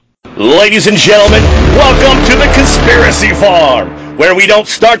Ladies and gentlemen, welcome to the Conspiracy Farm, where we don't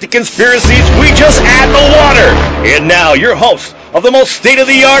start the conspiracies, we just add the water. And now, your host of the most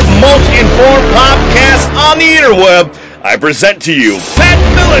state-of-the-art, most informed podcast on the interweb, I present to you Pat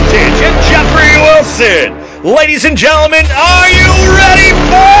Miletich and Jeffrey Wilson. Ladies and gentlemen, are you ready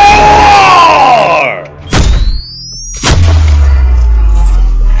for...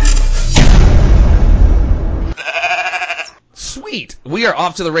 Sweet. We are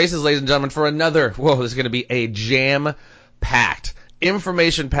off to the races, ladies and gentlemen, for another, this is going to be a jam-packed,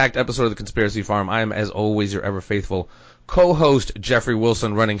 information-packed episode of the Conspiracy Farm. I am, as always, your ever-faithful co-host, Jeffrey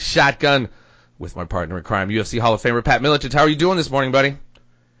Wilson, running shotgun with my partner in crime, UFC Hall of Famer Pat Miletich. How are you doing this morning, buddy?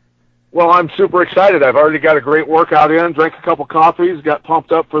 Well, I'm super excited. I've already got a great workout in, drank a couple coffees, got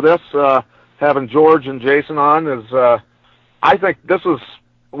pumped up for this. Having George and Jason on is, I think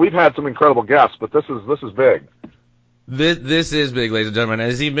we've had some incredible guests, but this is big. This is big, ladies and gentlemen.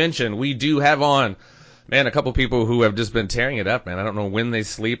 As he mentioned, we do have on, a couple people who have just been tearing it up, man. I don't know when they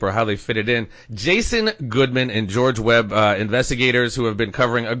sleep or how they fit it in. Jason Goodman and George Webb, investigators who have been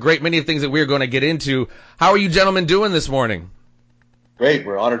covering a great many of things that we're going to get into. How are you gentlemen doing this morning? Great.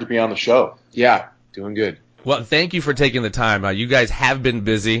 We're honored to be on the show. Yeah, doing good. Well, thank you for taking the time. You guys have been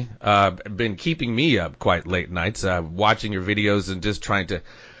busy, been keeping me up quite late nights, watching your videos and just trying to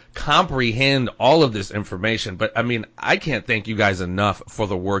comprehend all of this information. But I can't thank you guys enough for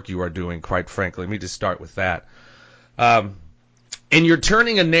the work you are doing, quite frankly. Let me just start with that. And you're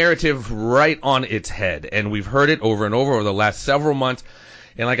turning a narrative right on its head, and we've heard it over and over the last several months.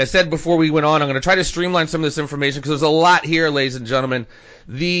 And like I said before we went on, I'm going to try to streamline some of this information because there's a lot here, ladies and gentlemen.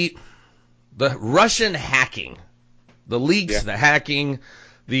 The Russian hacking, the leaks, the hacking,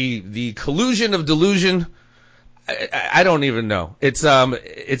 the collusion of delusion. I don't even know. It's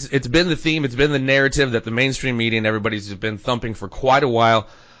been the theme, it's been the narrative that the mainstream media and everybody's been thumping for quite a while.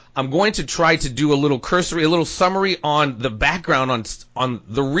 I'm going to try to do a little summary on the background on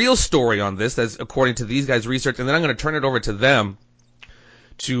the real story on this, as according to these guys' research, and then I'm going to turn it over to them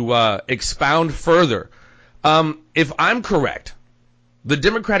to expound further. If I'm correct, the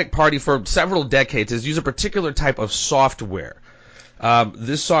Democratic Party for several decades has used a particular type of software.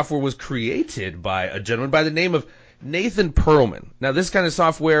 This software was created by a gentleman by the name of Nathan Perlman. Now, this kind of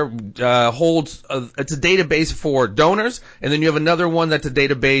software holds it's a database for donors, and then you have another one that's a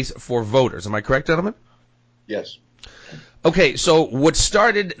database for voters. Am I correct, gentlemen? Yes. Okay, so what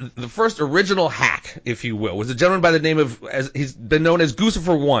started the first original hack, if you will, was a gentleman by the name of, he's been known as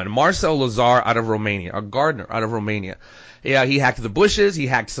Guccifer 1, Marcel Lazar out of Romania, a gardener out of Romania. Yeah, he hacked the Bushes, he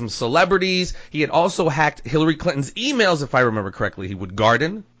hacked some celebrities, he had also hacked Hillary Clinton's emails, if I remember correctly. He would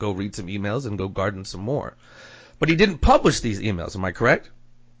garden, go read some emails, and go garden some more. But he didn't publish these emails, am I correct?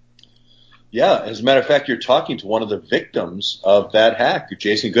 Yeah, as a matter of fact, you're talking to one of the victims of that hack,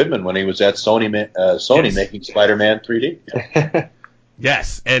 Jason Goodman, when he was at Sony Yes. making Spider-Man 3D. Yeah.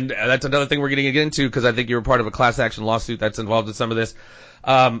 Yes, and that's another thing we're going to get into because I think you were part of a class action lawsuit that's involved in some of this.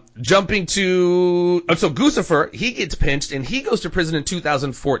 Jumping to, so Guccifer, he gets pinched and he goes to prison in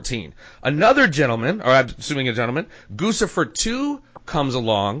 2014. Another gentleman, or I'm assuming a gentleman, Guccifer 2 comes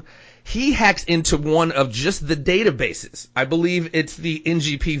along. He hacks into one of just the databases. I believe it's the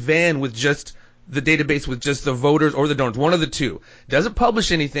NGP van with just the database with just the voters or the donors, one of the two. Doesn't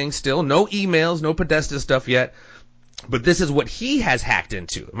publish anything still, no emails, no Podesta stuff yet. But this is what he has hacked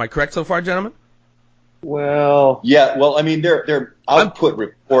into. Am I correct so far, gentlemen? Well, Yeah, well, they're output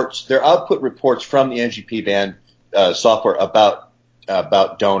reports. They're output reports from the NGP van software about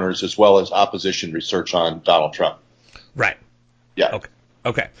donors as well as opposition research on Donald Trump. Right. Yeah.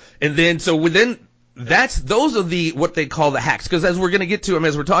 Okay. And then, so within, those are what they call the hacks. Because as we're going to get to them,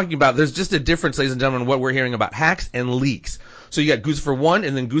 as we're talking about, there's just a difference, ladies and gentlemen, what we're hearing about hacks and leaks. So you got Guccifer 1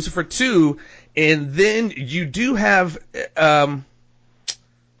 and then Guccifer 2. And then you do have, I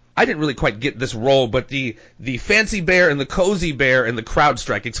didn't really quite get this role, but the Fancy Bear and the Cozy Bear and the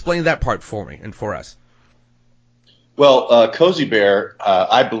CrowdStrike. Explain that part for me and for us. Well, Cozy Bear,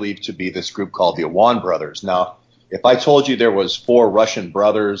 I believe to be this group called the Awan Brothers. Now, if I told you there was 4 Russian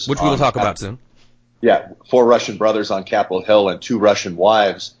brothers, which we will talk about soon. Yeah, 4 Russian brothers on Capitol Hill and 2 Russian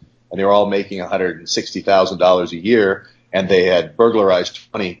wives, and they were all making $160,000 a year, and they had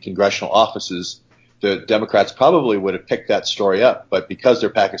burglarized 20 congressional offices, the Democrats probably would have picked that story up. But because they're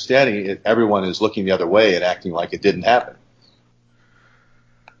Pakistani, everyone is looking the other way and acting like it didn't happen.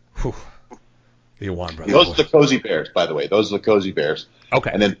 Whew. The Awan brothers. Those are the Cozy Bears, by the way. Those are the Cozy Bears.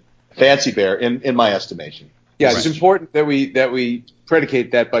 Okay. And then Fancy Bear, in my estimation. Yeah, it's important that we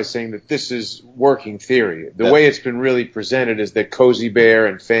predicate that by saying that this is working theory. The way it's been really presented is that Cozy Bear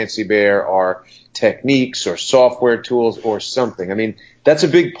and Fancy Bear are techniques or software tools or something. I mean, that's a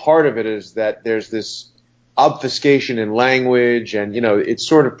big part of it, is that there's this obfuscation in language, and it's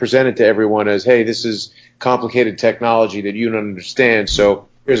sort of presented to everyone as, hey, this is complicated technology that you don't understand, so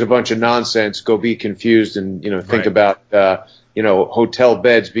here's a bunch of nonsense, go be confused and think about hotel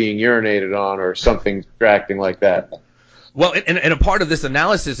beds being urinated on or something distracting like that. Well, and a part of this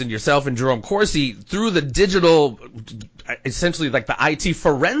analysis, and yourself and Jerome Corsi, through the digital, essentially like the IT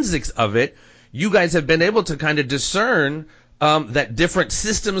forensics of it, you guys have been able to kind of discern that different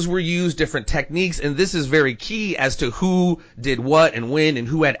systems were used, different techniques, and this is very key as to who did what and when and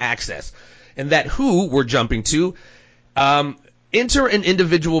who had access. And that who we're jumping to, enter an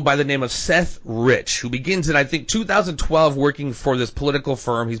individual by the name of Seth Rich, who begins in, I think, 2012 working for this political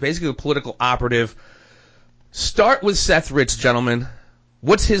firm. He's basically a political operative. Start with Seth Rich, gentlemen.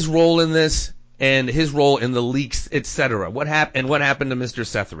 What's his role in this and his role in the leaks, etc.? What happened to Mr.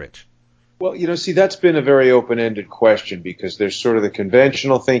 Seth Rich? Well, that's been a very open-ended question, because there's sort of the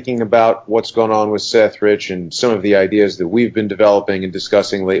conventional thinking about what's going on with Seth Rich and some of the ideas that we've been developing and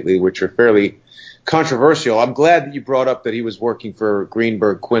discussing lately, which are fairly controversial. I'm glad that you brought up that he was working for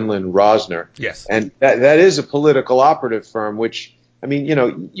Greenberg, Quinlan, Rosner. Yes. And that is a political operative firm, which, I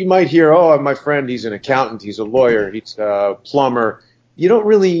mean, you might hear, oh, my friend, he's an accountant, he's a lawyer, he's a plumber. You don't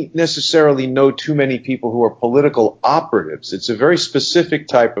really necessarily know too many people who are political operatives. It's a very specific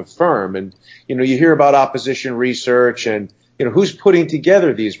type of firm. And, you hear about opposition research and, who's putting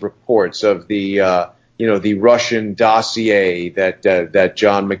together these reports of the, the Russian dossier that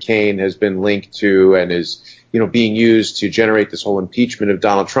John McCain has been linked to and is, being used to generate this whole impeachment of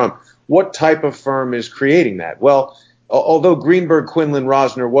Donald Trump. What type of firm is creating that? Well, although Greenberg, Quinlan,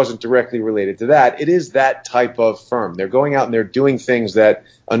 Rosner wasn't directly related to that, it is that type of firm. They're going out and they're doing things that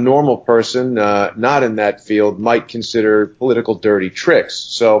a normal person not in that field might consider political dirty tricks.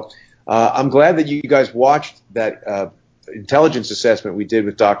 So I'm glad that you guys watched that intelligence assessment we did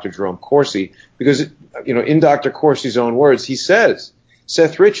with Dr. Jerome Corsi, because, in Dr. Corsi's own words, he says,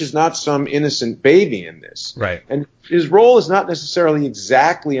 Seth Rich is not some innocent baby in this. Right. And his role is not necessarily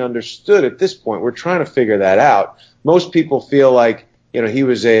exactly understood at this point. We're trying to figure that out. Most people feel like, he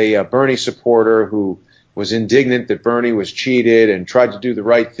was a Bernie supporter who was indignant that Bernie was cheated and tried to do the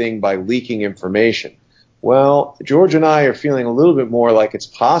right thing by leaking information. Well, George and I are feeling a little bit more like it's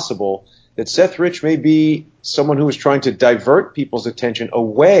possible that Seth Rich may be someone who was trying to divert people's attention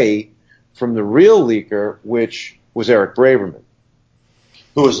away from the real leaker, which was Eric Braverman,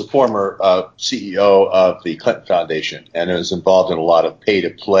 who was the former CEO of the Clinton Foundation and was involved in a lot of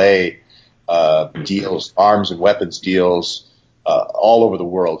pay-to-play deals, arms and weapons deals, all over the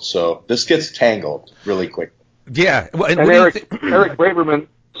world. So this gets tangled really quick. Yeah. Well, and Eric Braverman,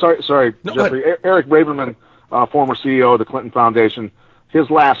 sorry, no, Jeffrey. Eric Braverman, former CEO of the Clinton Foundation, his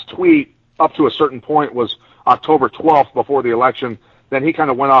last tweet up to a certain point was October 12th before the election. Then he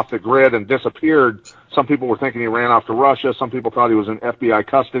kind of went off the grid and disappeared. Some people were thinking he ran off to Russia. Some people thought he was in FBI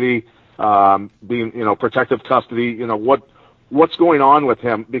custody, being, protective custody. What's going on with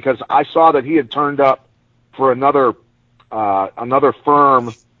him? Because I saw that he had turned up for another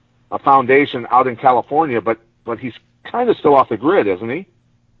firm, a foundation out in California, but he's kind of still off the grid, isn't he?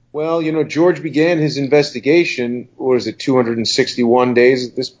 Well, George began his investigation, what was it, 261 days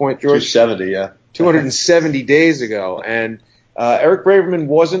at this point, George? 270, yeah. 270 days ago. And Eric Braverman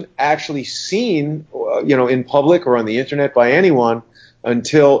wasn't actually seen, in public or on the internet by anyone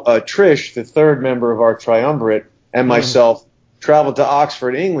until Trish, the third member of our triumvirate, and myself traveled to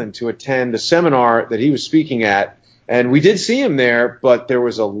Oxford, England to attend a seminar that he was speaking at. And we did see him there, but there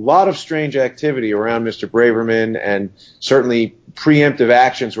was a lot of strange activity around Mr. Braverman, and certainly preemptive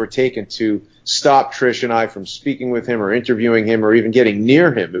actions were taken to stop Trish and I from speaking with him or interviewing him or even getting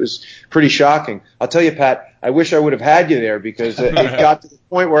near him. It was pretty shocking. I'll tell you, Pat, I wish I would have had you there, because it got to the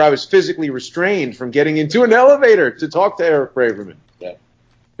point where I was physically restrained from getting into an elevator to talk to Eric Braverman.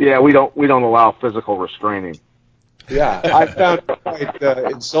 Yeah, we don't allow physical restraining. Yeah, I found it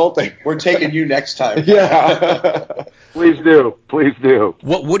quite insulting. We're taking you next time. Yeah. Please do.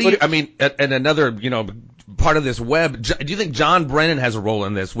 What do you, I mean, and another, part of this web, do you think John Brennan has a role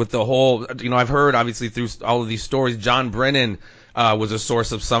in this with the whole, I've heard obviously through all of these stories, John Brennan was a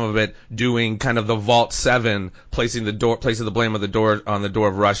source of some of it, doing kind of the Vault 7, placing the blame on the door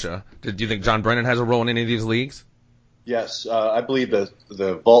of Russia. Do you think John Brennan has a role in any of these leaks? Yes, I believe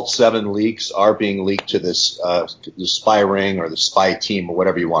the Vault 7 leaks are being leaked to this the spy ring or the spy team or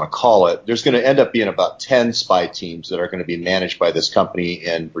whatever you want to call it. There's going to end up being about 10 spy teams that are going to be managed by this company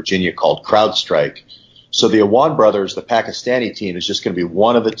in Virginia called CrowdStrike. So the Awan brothers, the Pakistani team, is just going to be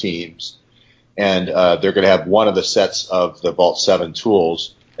one of the teams, and they're going to have one of the sets of the Vault 7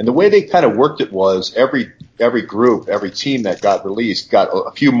 tools. And the way they kind of worked it was every group, every team that got released got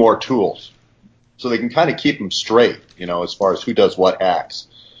a few more tools. So they can kind of keep them straight, as far as who does what hacks.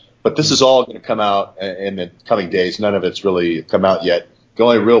 But this is all going to come out in the coming days. None of it's really come out yet. The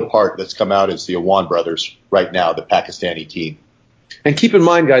only real part that's come out is the Awan brothers right now, the Pakistani team. And keep in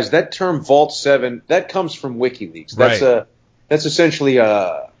mind, guys, that term Vault 7, that comes from WikiLeaks. That's essentially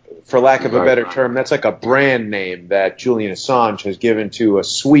for lack of a better term, that's like a brand name that Julian Assange has given to a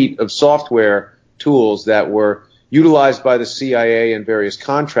suite of software tools that were utilized by the CIA and various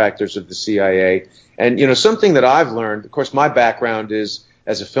contractors of the CIA. And, something that I've learned, of course, my background is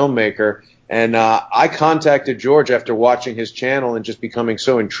as a filmmaker, and I contacted George after watching his channel and just becoming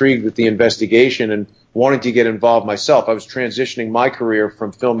so intrigued with the investigation and wanting to get involved myself. I was transitioning my career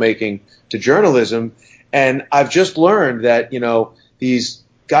from filmmaking to journalism, and I've just learned that, these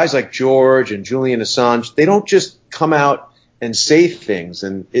guys like George and Julian Assange, they don't just come out and say things,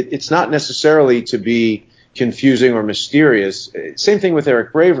 and it's not necessarily to be confusing or mysterious. Same thing with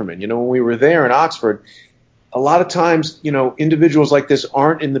Eric Braverman. When we were there in Oxford, a lot of times, individuals like this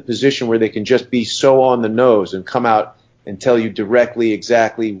aren't in the position where they can just be so on the nose and come out and tell you directly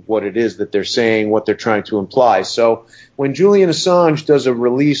exactly what it is that they're saying, what they're trying to imply. So when Julian Assange does a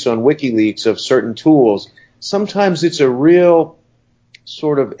release on WikiLeaks of certain tools, sometimes it's a real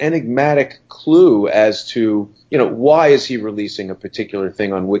sort of enigmatic clue as to, why is he releasing a particular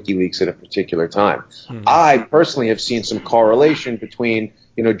thing on WikiLeaks at a particular time. Mm-hmm. I personally have seen some correlation between,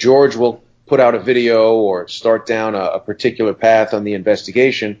 George will put out a video or start down a particular path on the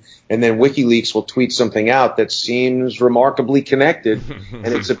investigation, and then WikiLeaks will tweet something out that seems remarkably connected, and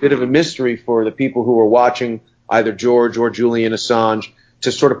it's a bit of a mystery for the people who are watching either George or Julian Assange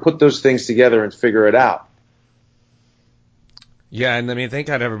to sort of put those things together and figure it out. Yeah, and thank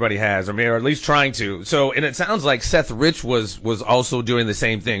God everybody has, or at least trying to. So, and it sounds like Seth Rich was also doing the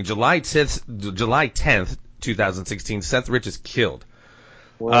same thing. July 10th, 2016, Seth Rich is killed.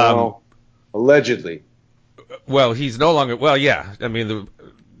 Well, allegedly. Well, he's no longer. Well, yeah.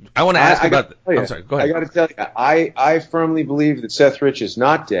 I want to ask about. I'm sorry. Go ahead. I got to tell you, I firmly believe that Seth Rich is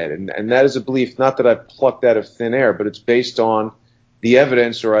not dead, and that is a belief not that I plucked out of thin air, but it's based on the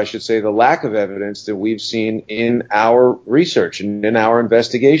evidence, or I should say the lack of evidence that we've seen in our research and in our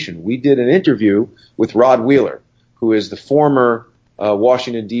investigation. We did an interview with Rod Wheeler, who is the former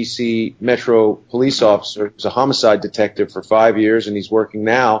Washington, D.C. Metro police officer. He was a homicide detective for 5 years, and he's working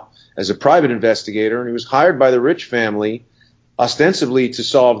now as a private investigator, and he was hired by the Rich family ostensibly to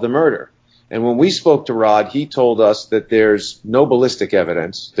solve the murder. And when we spoke to Rod, he told us that there's no ballistic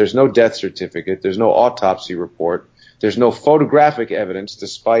evidence, there's no death certificate, there's no autopsy report, there's no photographic evidence,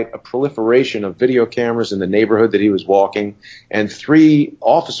 despite a proliferation of video cameras in the neighborhood that he was walking, and 3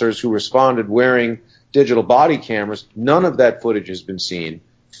 officers who responded wearing digital body cameras. None of that footage has been seen.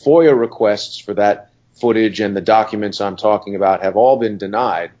 FOIA requests for that footage and the documents I'm talking about have all been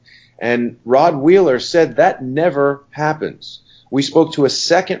denied. And Rod Wheeler said that never happens. We spoke to a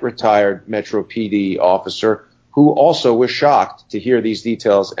second retired Metro PD officer who also was shocked to hear these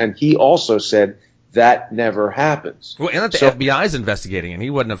details, and he also said that never happens. Well, and that the FBI is investigating, and he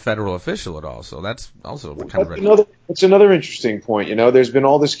wasn't a federal official at all, so that's also kind of it's another interesting point. There's been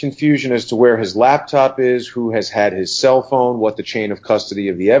all this confusion as to where his laptop is, who has had his cell phone, what the chain of custody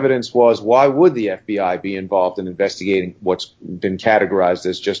of the evidence was. Why would the FBI be involved in investigating what's been categorized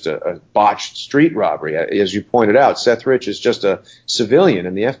as just a botched street robbery? As you pointed out, Seth Rich is just a civilian,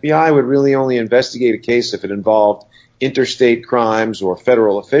 and the FBI would really only investigate a case if it involved interstate crimes or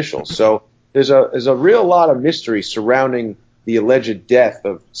federal officials. So there's a real lot of mystery surrounding the alleged death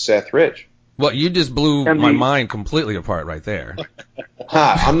of Seth Rich. Well, you just blew my mind completely apart right there.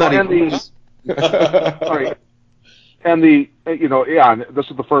 I'm not even. Sorry. And this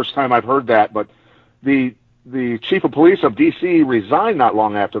is the first time I've heard that, but the chief of police of D.C. resigned not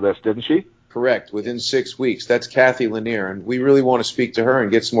long after this, didn't she? Correct, within 6 weeks. That's Kathy Lanier, and we really want to speak to her and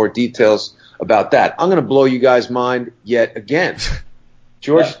get some more details about that. I'm going to blow you guys' mind yet again.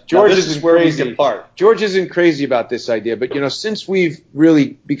 George isn't crazy. George isn't crazy about this idea, but since we've really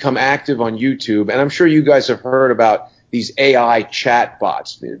become active on YouTube, and I'm sure you guys have heard about these AI chat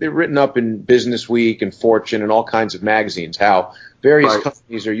bots. They're written up in Business Week and Fortune and all kinds of magazines, how various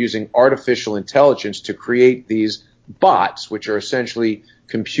companies are using artificial intelligence to create these bots, which are essentially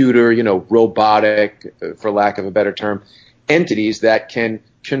computer, robotic, for lack of a better term, entities that can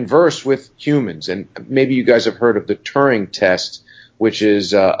converse with humans. And maybe you guys have heard of the Turing test, which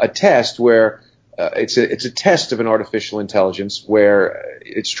is a test where it's a test of an artificial intelligence where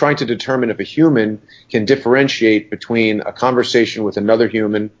it's trying to determine if a human can differentiate between a conversation with another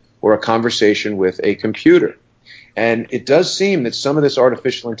human or a conversation with a computer. And it does seem that some of this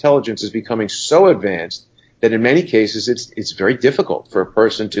artificial intelligence is becoming so advanced that in many cases it's very difficult for a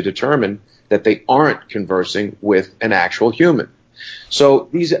person to determine that they aren't conversing with an actual human. So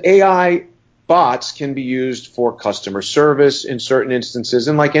these AI bots can be used for customer service in certain instances,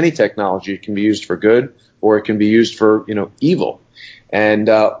 and like any technology, it can be used for good or it can be used for, evil. And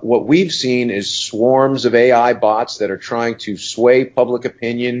what we've seen is swarms of AI bots that are trying to sway public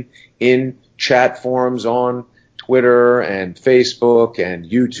opinion in chat forums on Twitter and Facebook and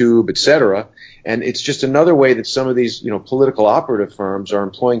YouTube, etc. And it's just another way that some of these, political operative firms are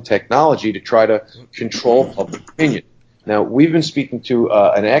employing technology to try to control public opinion. Now, we've been speaking to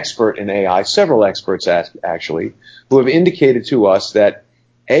an expert in AI, several experts actually, who have indicated to us that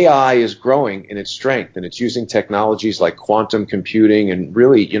AI is growing in its strength, and it's using technologies like quantum computing and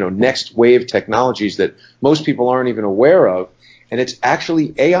really, next wave technologies that most people aren't even aware of. And it's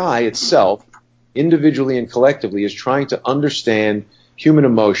actually AI itself, individually and collectively, is trying to understand human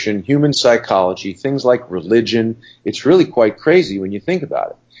emotion, human psychology, things like religion. It's really quite crazy when you think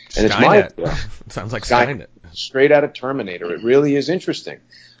about it. And Skynet. Sounds like Skynet. Straight out of Terminator. It really is interesting.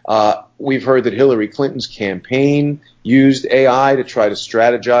 We've heard that Hillary Clinton's campaign used AI to try to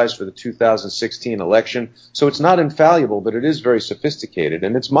strategize for the 2016 election. So it's not infallible, but it is very sophisticated.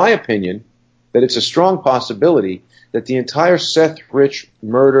 And it's my opinion that it's a strong possibility that the entire Seth Rich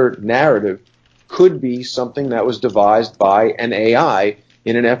murder narrative could be something that was devised by an AI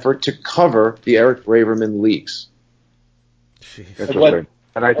in an effort to cover the Eric Braverman leaks.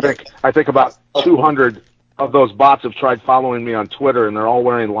 And I think about 200 of those bots have tried following me on Twitter, and they're all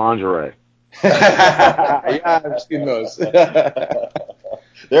wearing lingerie. Yeah, I've seen those.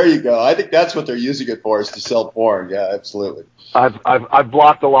 There you go. I think that's what they're using it for, is to sell porn. Yeah, absolutely. I've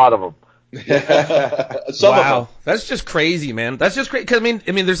blocked a lot of them. Wow, that's just crazy, man. That's just crazy. Cause I mean,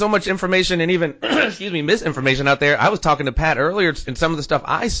 there's so much information and even, misinformation out there. I was talking to Pat earlier, and some of the stuff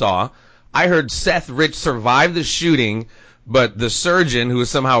I saw, I heard Seth Rich survived the shooting, but the surgeon, who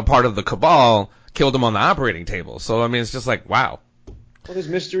was somehow a part of the cabal, killed him on the operating table. So, I mean, it's just like, wow. Well, there's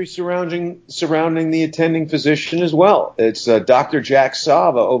mystery surrounding the attending physician as well. It's Dr. Jack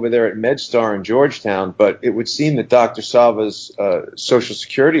Sava over there at MedStar in Georgetown, but it would seem that Dr. Sava's Social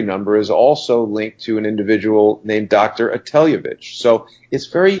Security number is also linked to an individual named Dr. Ateljevich. So it's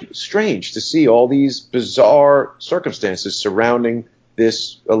very strange to see all these bizarre circumstances surrounding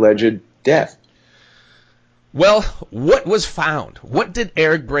this alleged death. Well, what was found? What did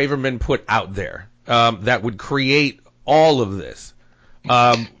Eric Braverman put out there that would create all of this?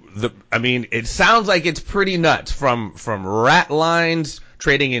 It sounds like it's pretty nuts, from rat lines,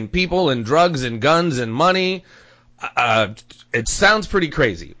 trading in people and drugs and guns and money. It sounds pretty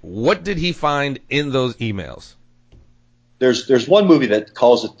crazy. What did he find in those emails? There's one movie that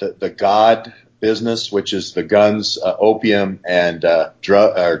calls it the God business, which is the guns, opium, and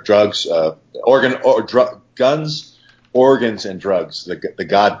drugs, guns, organs, and drugs. The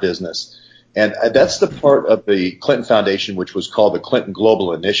God business. And that's the part of the Clinton Foundation which was called the Clinton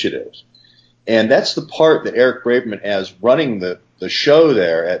Global Initiative. And that's the part that Eric Braverman, as running the show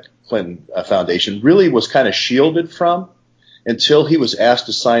there at Clinton Foundation, really was kind of shielded from until he was asked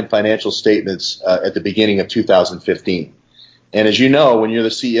to sign financial statements at the beginning of 2015. And as you know, when you're the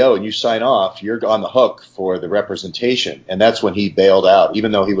CEO and you sign off, you're on the hook for the representation. And that's when he bailed out,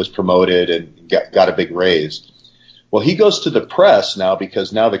 even though he was promoted and got a big raise. Well, he goes to the press now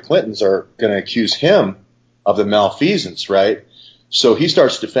because now the Clintons are going to accuse him of the malfeasance, right? So he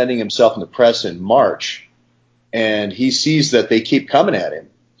starts defending himself in the press in March, and he sees that they keep coming at him.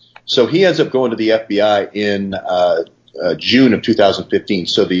 So he ends up going to the FBI in June of 2015.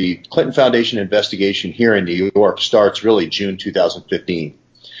 So the Clinton Foundation investigation here in New York starts really June 2015.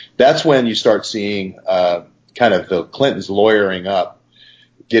 That's when you start seeing kind of the Clintons lawyering up,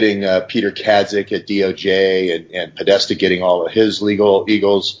 getting Peter Kadzik at DOJ and Podesta getting all of his legal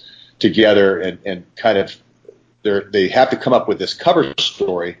eagles together and kind of they have to come up with this cover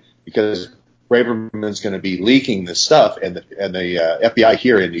story because Braverman's going to be leaking this stuff and the FBI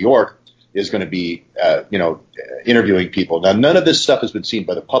here in New York is going to be interviewing people. Now, none of this stuff has been seen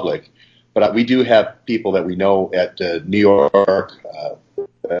by the public, but we do have people that we know at New York,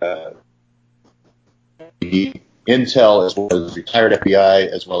 Intel, as well as retired FBI,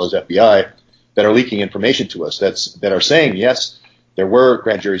 as well as FBI, that are leaking information to us that are saying, yes, there were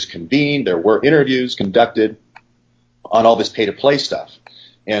grand juries convened, there were interviews conducted on all this pay-to-play stuff.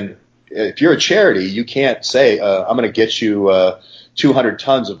 And if you're a charity, you can't say, I'm going to get you 200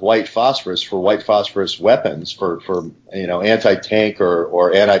 tons of white phosphorus for white phosphorus weapons for anti-tank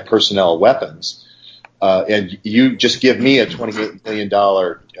or anti-personnel weapons. And you just give me a $28 million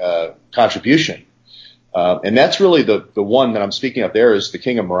contribution. And that's really the one that I'm speaking of there is the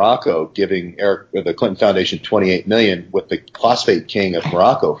King of Morocco giving the Clinton Foundation $28 million with the phosphate king of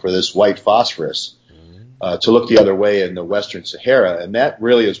Morocco for this white phosphorus to look the other way in the Western Sahara. And that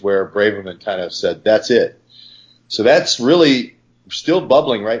really is where Braverman kind of said, that's it. So that's really still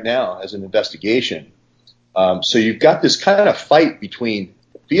bubbling right now as an investigation. So you've got this kind of fight between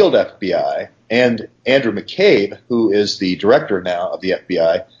the field FBI and Andrew McCabe, who is the director now of the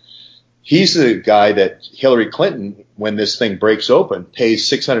FBI. He's the guy that Hillary Clinton, when this thing breaks open, pays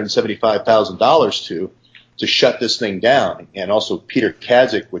 $675,000 to shut this thing down, and also Peter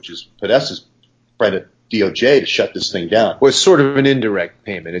Kazik, which is Podesta's friend at DOJ, to shut this thing down. Well, it's sort of an indirect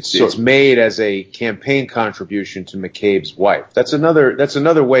payment. It's made as a campaign contribution to McCabe's wife. That's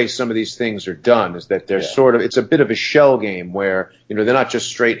another way some of these things are done, is that they're sort of, it's a bit of a shell game where, they're not just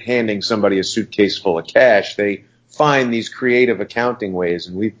straight handing somebody a suitcase full of cash. They find these creative accounting ways,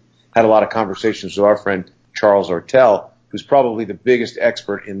 and we've had a lot of conversations with our friend Charles Ortel, who's probably the biggest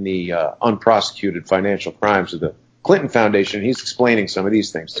expert in the unprosecuted financial crimes of the Clinton Foundation. He's explaining some of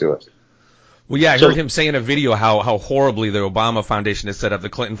these things to us. Well, yeah, I heard him say in a video how horribly the Obama Foundation is set up, the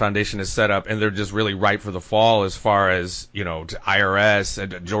Clinton Foundation is set up, and they're just really ripe for the fall as far as, to IRS.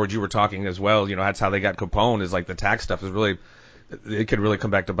 And George, you were talking as well, that's how they got Capone, is like the tax stuff is really, it could really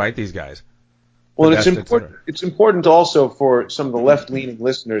come back to bite these guys. Well, it's important also for some of the left-leaning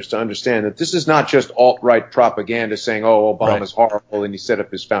listeners to understand that this is not just alt-right propaganda saying, oh, Obama's horrible and he set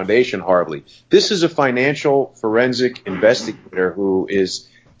up his foundation horribly. This is a financial forensic investigator who is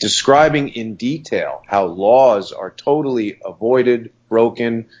describing in detail how laws are totally avoided,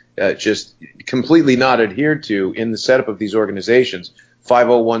 broken, just completely not adhered to in the setup of these organizations,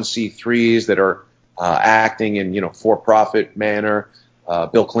 501c3s that are acting in for-profit manner.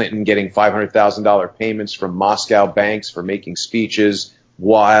 Bill Clinton getting $500,000 payments from Moscow banks for making speeches,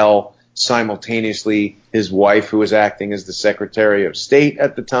 while simultaneously his wife, who was acting as the Secretary of State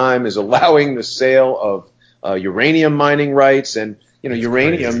at the time, is allowing the sale of uranium mining rights. And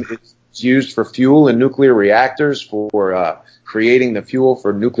uranium is used for fuel in nuclear reactors, for creating the fuel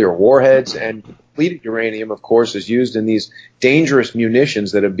for nuclear warheads, and depleted uranium, of course, is used in these dangerous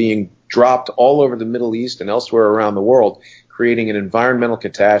munitions that are being dropped all over the Middle East and elsewhere around the world, creating an environmental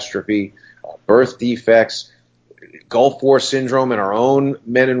catastrophe, birth defects, Gulf War syndrome in our own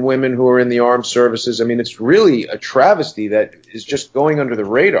men and women who are in the armed services. I mean, it's really a travesty that is just going under the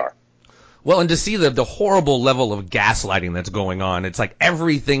radar. Well, and to see the horrible level of gaslighting that's going on, it's like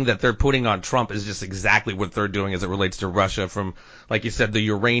everything that they're putting on Trump is just exactly what they're doing as it relates to Russia, from, like you said, the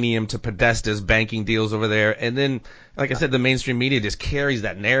uranium to Podesta's banking deals over there. And then, like I said, the mainstream media just carries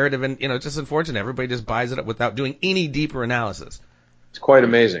that narrative, and, it's just unfortunate. Everybody just buys it up without doing any deeper analysis. It's quite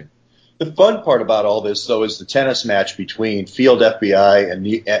amazing. The fun part about all this, though, is the tennis match between field FBI and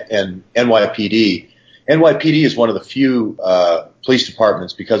NYPD. NYPD is one of the few police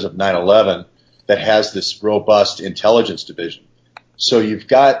departments, because of 9/11, that has this robust intelligence division. So you've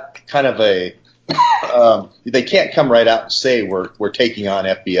got kind of they can't come right out and say we're taking on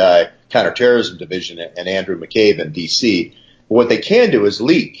FBI counterterrorism division and Andrew McCabe in D.C. But what they can do is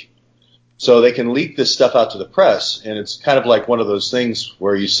leak. So they can leak this stuff out to the press, and it's kind of like one of those things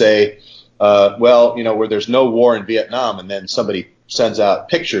where you say, where there's no war in Vietnam, and then somebody sends out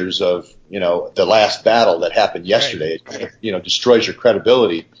pictures of, the last battle that happened yesterday. It kind of, destroys your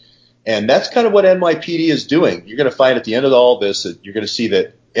credibility. And that's kind of what NYPD is doing. You're going to find at the end of all this that you're going to see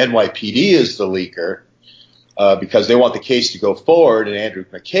that NYPD is the leaker because they want the case to go forward, and Andrew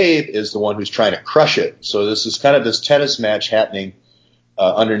McCabe is the one who's trying to crush it. So this is kind of this tennis match happening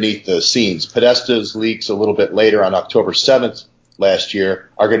underneath the scenes. Podesta's leaks a little bit later on October 7th last year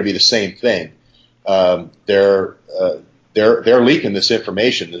are going to be the same thing. They're leaking this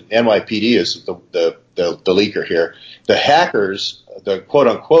information. The NYPD is the leaker here. The hackers, the quote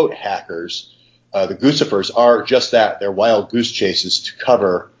unquote hackers, the Goosifers, are just that. They're wild goose chases to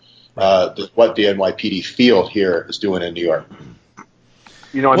cover what the NYPD field here is doing in New York.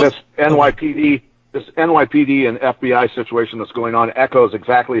 This NYPD and FBI situation that's going on echoes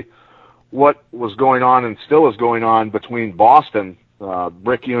exactly what was going on and still is going on between Boston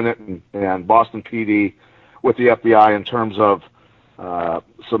BRIC unit and Boston PD with the FBI in terms of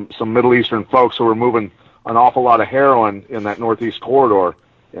some Middle Eastern folks who are moving an awful lot of heroin in that Northeast corridor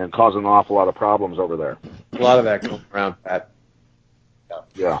and causing an awful lot of problems over there. A lot of that going around, Pat.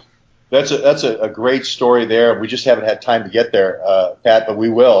 Yeah. That's a great story there. We just haven't had time to get there, Pat, but we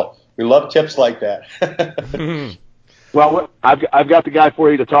will. We love tips like that. Well, I've got the guy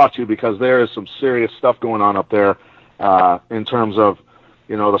for you to talk to, because there is some serious stuff going on up there in terms of,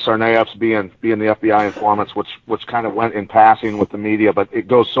 the Tsarnaevs being the FBI informants, which kind of went in passing with the media, but it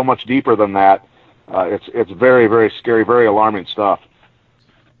goes so much deeper than that. It's very, very scary, very alarming stuff.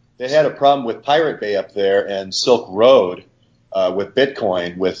 They had a problem with Pirate Bay up there and Silk Road with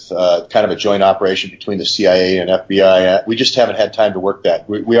Bitcoin, with kind of a joint operation between the CIA and FBI. We just haven't had time to work that.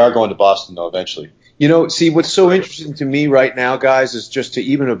 We are going to Boston, though, eventually. See, what's so interesting to me right now, guys, is just to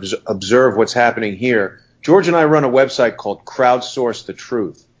even observe what's happening here. George and I run a website called Crowdsource the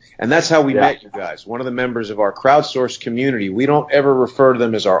Truth, and that's how we met you guys. One of the members of our crowdsource community. We don't ever refer to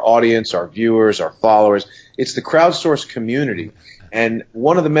them as our audience, our viewers, our followers. It's the crowdsource community. And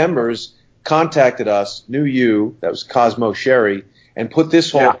one of the members contacted us, knew you, that was Cosmo Sherry, and put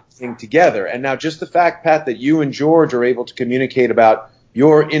this whole thing together. And now just the fact, Pat, that you and George are able to communicate about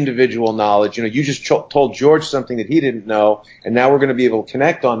your individual knowledge, you just told George something that he didn't know, and now we're going to be able to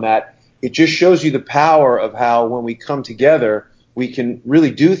connect on that. It just shows you the power of how when we come together, we can really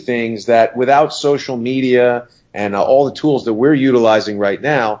do things that without social media and all the tools that we're utilizing right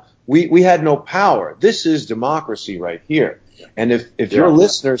now, we had no power. This is democracy right here. And if your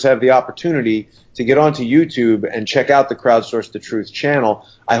listeners have the opportunity to get onto YouTube and check out the Crowdsource the Truth channel,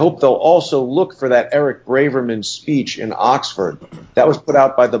 I hope they'll also look for that Eric Braverman speech in Oxford. That was put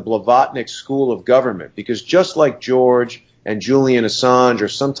out by the Blavatnik School of Government, because just like George and Julian Assange are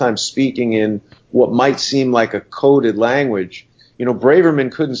sometimes speaking in what might seem like a coded language,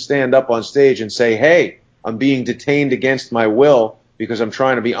 Braverman couldn't stand up on stage and say, hey, I'm being detained against my will because I'm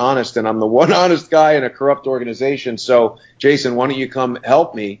trying to be honest, and I'm the one honest guy in a corrupt organization. So, Jason, why don't you come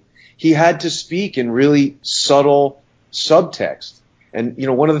help me? He had to speak in really subtle subtext. And,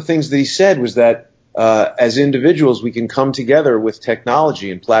 one of the things that he said was that as individuals, we can come together with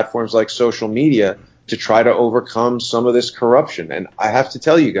technology and platforms like social media to try to overcome some of this corruption. And I have to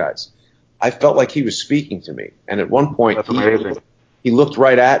tell you guys, I felt like he was speaking to me. And at one point, he looked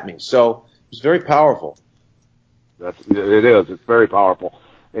right at me. So it was very powerful. It is. It's very powerful.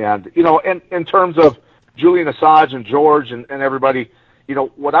 And, in terms of Julian Assange and George and everybody,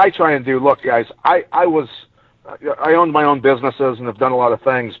 what I try and do, look, guys, I owned my own businesses and have done a lot of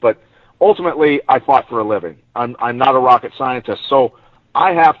things, but ultimately I fought for a living. I'm not a rocket scientist, so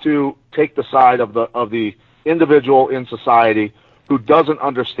I have to take the side of the individual in society who doesn't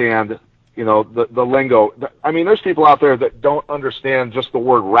understand, the lingo. I mean, there's people out there that don't understand just the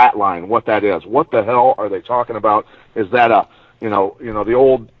word rat line, what that is. What the hell are they talking about? Is that the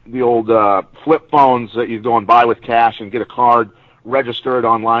old flip phones that you go and buy with cash and get a card, register it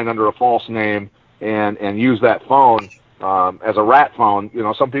online under a false name, and use that phone as a rat phone?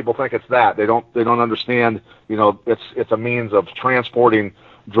 Some people think it's that. They don't understand. It's a means of transporting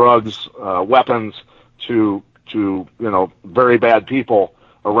drugs, weapons to very bad people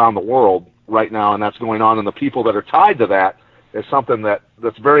around the world right now, and that's going on. And the people that are tied to that is something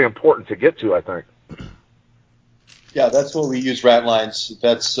that's very important to get to, I think. Yeah, that's what we use Ratlines.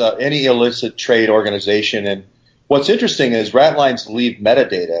 That's any illicit trade organization. And what's interesting is Ratlines leave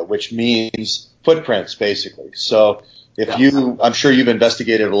metadata, which means footprints, basically. So I'm sure you've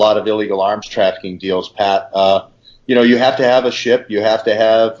investigated a lot of illegal arms trafficking deals, Pat. You have to have a ship, you have to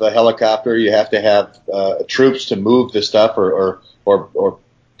have a helicopter, you have to have troops to move the stuff, or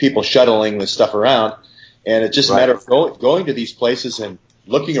people shuttling the stuff around. And it's just a matter of going to these places and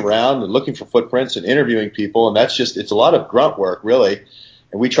looking around and looking for footprints and interviewing people. And it's a lot of grunt work, really.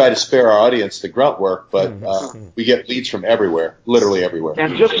 And we try to spare our audience the grunt work, but we get leads from everywhere, literally everywhere.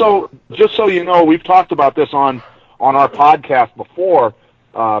 And just so you know, we've talked about this on our podcast before.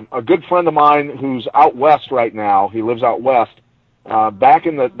 A good friend of mine who's out west right now, he lives out west, back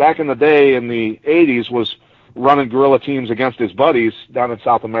in the day in the 80s was running guerrilla teams against his buddies down in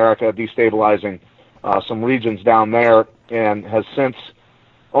South America, destabilizing some regions down there, and has since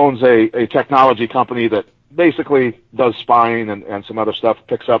owns a technology company that basically does spying and some other stuff,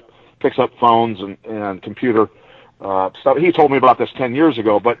 picks up phones and computer stuff. He told me about this 10 years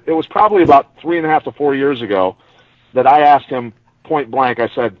ago, but it was probably about 3.5 to 4 years ago that I asked him point blank. I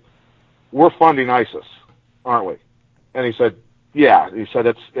said, "We're funding ISIS, aren't we?" And he said, "Yeah." He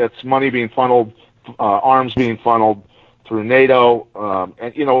said, "It's money being funneled, arms being funneled through NATO,"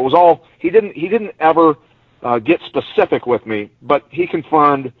 and it was all. He didn't ever get specific with me, but he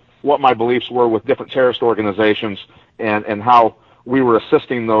confirmed what my beliefs were with different terrorist organizations and how we were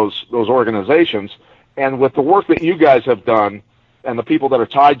assisting those organizations. And with the work that you guys have done and the people that are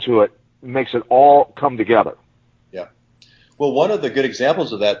tied to it, makes it all come together. Yeah. Well, one of the good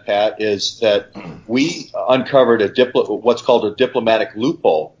examples of that, Pat, is that we uncovered what's called a diplomatic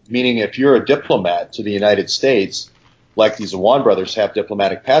loophole, meaning if you're a diplomat to the United States, like these Awan brothers have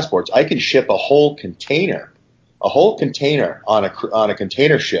diplomatic passports, I can ship a whole container on a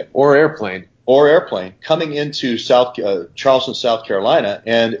container ship Or airplane. coming into Charleston, South Carolina,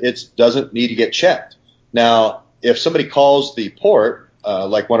 and it doesn't need to get checked. Now, if somebody calls the port,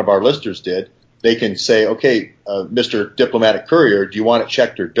 like one of our listeners did, they can say, okay, Mr. Diplomatic Courier, do you want it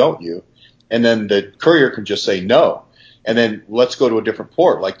checked or don't you? And then the courier can just say no. And then let's go to a different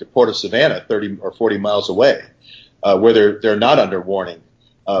port, like the port of Savannah, 30 or 40 miles away, where they're not under warning.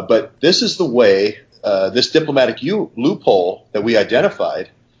 But this is the way, this diplomatic loophole that we identified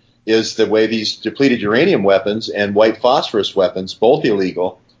is the way these depleted uranium weapons and white phosphorus weapons, both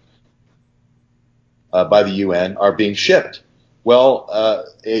illegal by the UN, are being shipped. Well,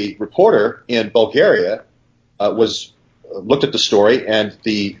 a reporter in Bulgaria looked at the story, and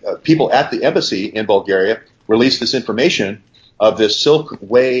the people at the embassy in Bulgaria released this information of this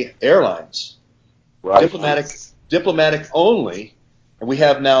Silkway Airlines, Right. diplomatic only, and we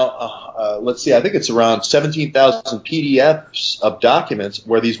have now, let's see, I think it's around 17,000 PDFs of documents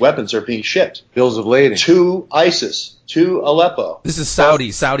where these weapons are being shipped. Bills of lading. To ISIS, to Aleppo. This is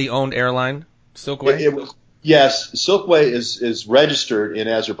Saudi-owned airline, Silkway? Yes, Silkway is registered in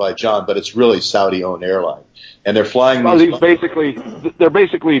Azerbaijan, but it's really Saudi-owned airline, and they're flying Well, these. they're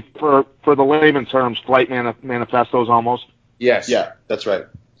basically for the layman terms, flight manifestos almost. Yes. Yeah, that's right.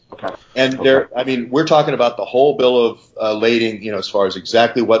 Okay. And we're talking about the whole bill of lading, as far as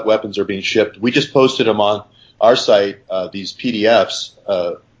exactly what weapons are being shipped. We just posted them on our site, these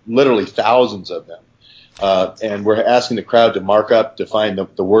PDFs, literally thousands of them, and we're asking the crowd to mark up to find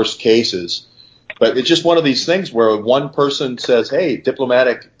the worst cases. But it's just one of these things where one person says, hey,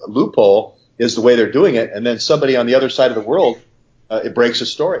 diplomatic loophole is the way they're doing it, and then somebody on the other side of the world, it breaks a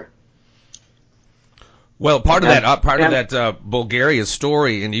story. Well, part of that Bulgaria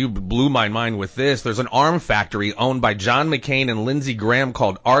story, and you blew my mind with this, there's an arm factory owned by John McCain and Lindsey Graham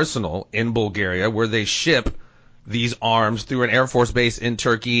called Arsenal in Bulgaria, where they ship these arms through an Air Force base in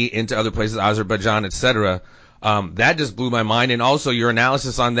Turkey, into other places, Azerbaijan, etc. That just blew my mind. And also your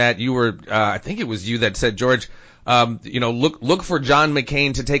analysis on that, you were, I think it was you that said, George, look for John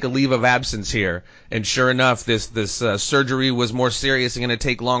McCain to take a leave of absence here. And sure enough, this surgery was more serious and going to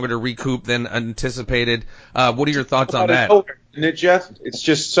take longer to recoup than anticipated. What are your thoughts on that? Isn't it, Jeff? It's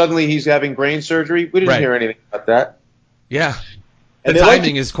just suddenly he's having brain surgery. We didn't hear anything about that. Yeah. And the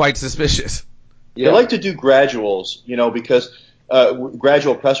timing is quite suspicious. Yeah. They like to do graduals, because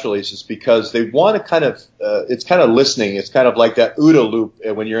gradual press releases, because they want to kind of it's kind of listening. It's kind of like that OODA loop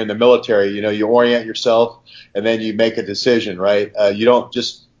when you're in the military. You orient yourself and then you make a decision, right? You don't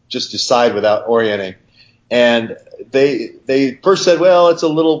just decide without orienting. And they first said, well, it's a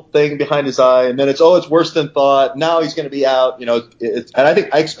little thing behind his eye, and then it's worse than thought. Now he's going to be out, and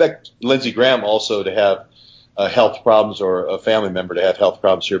I expect Lindsey Graham also to have health problems, or a family member to have health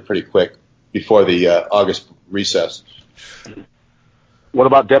problems here pretty quick before the August recess. What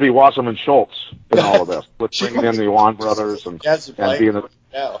about Debbie Wasserman Schultz in all of this, with bringing in the Awan brothers and being a...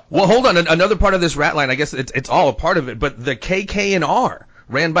 Well, hold on. Another part of this rat line, I guess it's all a part of it, but the KK&R,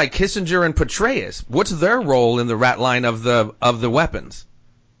 ran by Kissinger and Petraeus, what's their role in the rat line of the weapons?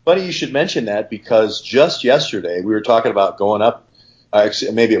 Funny you should mention that, because just yesterday we were talking about going up,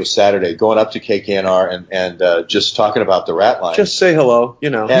 maybe it was Saturday, going up to KK&R and just talking about the rat line. Just say hello,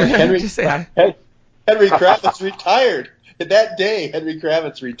 And Henry Kravitz retired. That day, Henry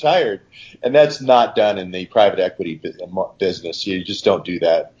Kravitz retired, and that's not done in the private equity business. You just don't do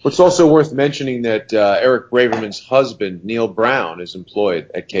that. It's also worth mentioning that Eric Braverman's husband, Neil Brown, is employed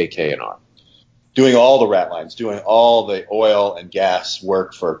at KK&R. Doing all the rat lines, doing all the oil and gas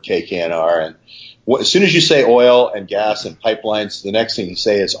work for KK&R. And as soon as you say oil and gas and pipelines, the next thing you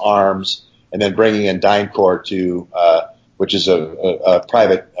say is arms, and then bringing in DynCorp which is a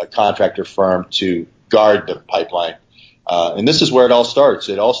private contractor firm, to guard the pipeline. And this is where it all starts.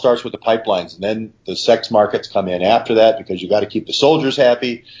 It all starts with the pipelines, and then the sex markets come in after that, because you got to keep the soldiers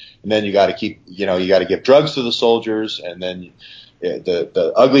happy, and then you got to keep, you got to give drugs to the soldiers, and then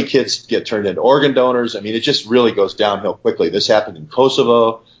the ugly kids get turned into organ donors. I mean, it just really goes downhill quickly. This happened in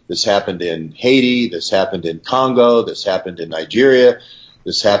Kosovo. This happened in Haiti. This happened in Congo. This happened in Nigeria.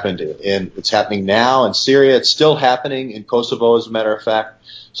 It's happening now in Syria. It's still happening in Kosovo, as a matter of fact.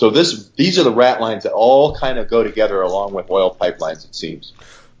 So these are the rat lines that all kind of go together along with oil pipelines, it seems.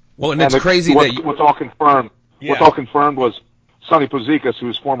 Well, and it's crazy what's all confirmed. Yeah. What's all confirmed was Sonny Puzikas,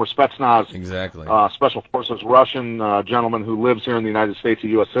 who's former Spetsnaz, Special Forces Russian gentleman who lives here in the United States, a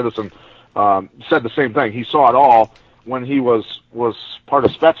U.S. citizen, said the same thing. He saw it all when he was part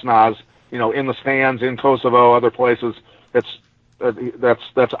of Spetsnaz, in the stands in Kosovo, other places.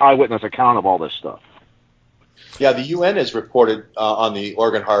 That's eyewitness account of all this stuff. Yeah, the UN has reported on the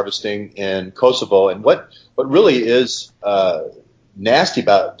organ harvesting in Kosovo, and what really is nasty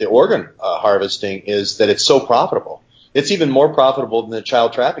about the organ harvesting is that it's so profitable. It's even more profitable than the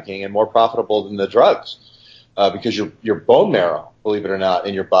child trafficking and more profitable than the drugs because your bone marrow, believe it or not,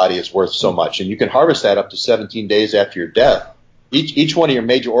 in your body is worth so much, and you can harvest that up to 17 days after your death. Each one of your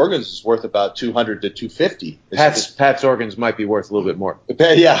major organs is worth about 200 to 250. Pat's organs might be worth a little bit more.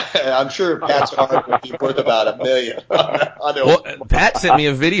 Yeah, I'm sure Pat's heart would be worth about $1 million. Well, Pat sent me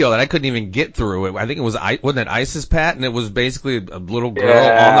a video that I couldn't even get through. I think it wasn't it ISIS, Pat? And it was basically a little girl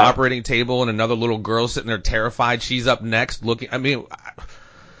on the operating table and another little girl sitting there terrified. She's up next looking. I mean,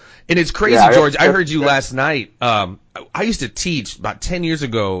 and it's crazy, George. I heard you last night. I used to teach about 10 years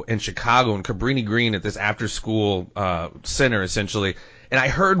ago in Chicago in Cabrini Green at this after-school center, essentially. And I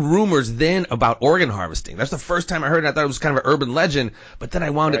heard rumors then about organ harvesting. That's the first time I heard it. I thought it was kind of an urban legend. But then I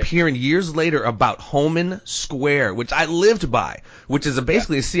wound up hearing years later about Homan Square, which I lived by, which is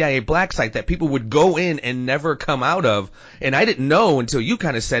basically a CIA black site that people would go in and never come out of. And I didn't know until you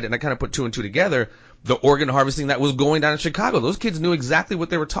kind of said it, and I kind of put two and two together, the organ harvesting that was going down in Chicago. Those kids knew exactly what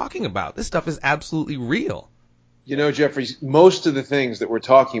they were talking about. This stuff is absolutely real. Jeffrey, most of the things that we're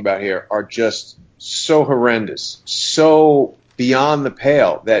talking about here are just so horrendous, so beyond the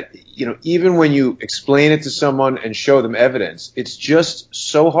pale that, even when you explain it to someone and show them evidence, it's just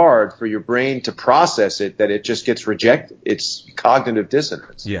so hard for your brain to process it that it just gets rejected. It's cognitive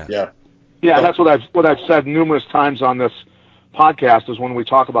dissonance. Yeah, that's what I've said numerous times on this podcast is when we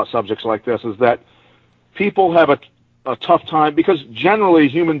talk about subjects like this is that people have a tough time because generally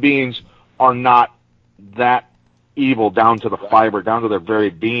human beings are not that evil down to the fiber, down to their very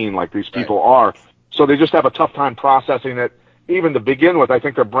being like these people are. So they just have a tough time processing it. Even to begin with, I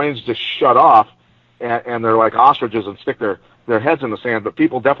think their brains just shut off and they're like ostriches and stick their heads in the sand. But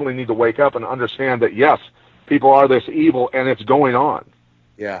people definitely need to wake up and understand that, yes, people are this evil and it's going on.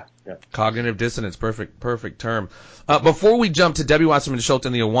 Yeah. Cognitive dissonance, perfect term. Before we jump to Debbie Wasserman Schultz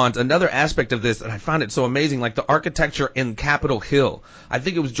and the Awans, another aspect of this, and I found it so amazing, like the architecture in Capitol Hill. I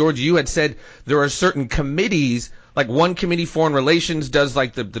think it was, George, you had said there are certain committees, like one committee, Foreign Relations, does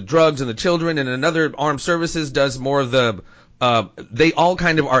like the drugs and the children, and another Armed Services does more of the, they all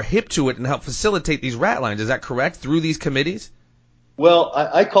kind of are hip to it and help facilitate these rat lines. Is that correct, through these committees? Well,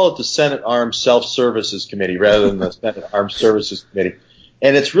 I call it the Senate Armed Self-Services Committee rather than the Senate Armed Services Committee.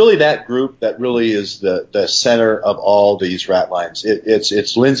 And it's really that group that really is the center of all these rat lines.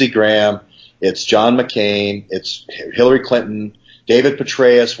 It's Lindsey Graham, it's John McCain, it's Hillary Clinton. David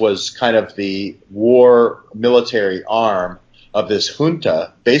Petraeus was kind of the war military arm of this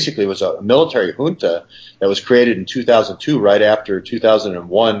junta. Basically, it was a military junta that was created in 2002, right after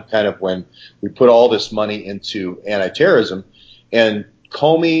 2001, kind of when we put all this money into anti-terrorism. And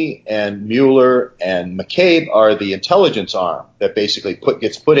Comey and Mueller and McCabe are the intelligence arm that basically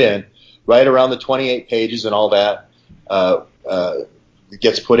gets put in right around the 28 pages and all that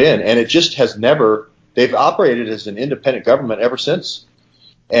gets put in. And it just has never – they've operated as an independent government ever since.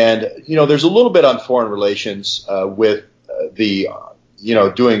 And, there's a little bit on foreign relations with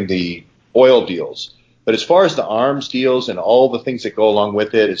doing the oil deals. But as far as the arms deals and all the things that go along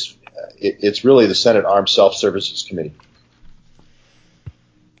with it, it's really the Senate Armed Self-Services Committee.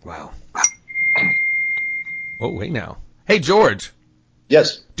 Wow. Oh, wait now. Hey, George.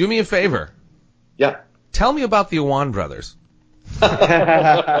 Yes. Do me a favor. Yeah. Tell me about the Awan brothers. We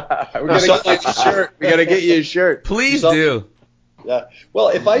gotta get you a shirt. Please do. Yeah. Well,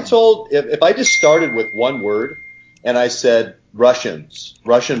 if I just started with one word and I said Russian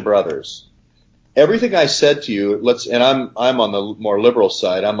brothers, everything I said to you, and I'm on the more liberal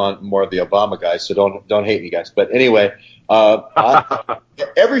side. I'm on more of the Obama guy, so don't hate me, guys. But anyway,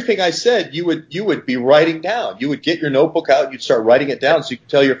 everything I said, you would be writing down. You would get your notebook out, you'd start writing it down so you can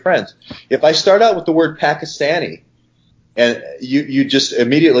tell your friends. If I start out with the word Pakistani, and you just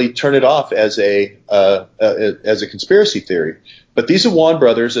immediately turn it off as a conspiracy theory. But these Awan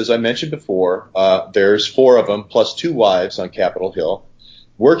brothers, as I mentioned before, there's 4 of them plus 2 wives on Capitol Hill,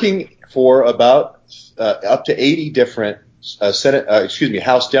 working for about up to 80 different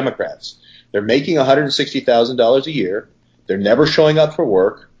House Democrats. They're making $160,000 a year. They're never showing up for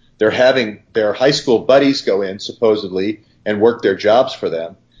work. They're having their high school buddies go in, supposedly, and work their jobs for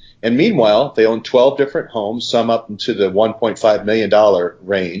them. And meanwhile, they own 12 different homes, some up into the $1.5 million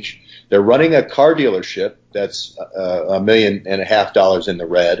range. They're running a car dealership that's $1.5 million in the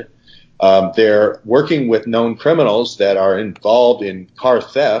red. They're working with known criminals that are involved in car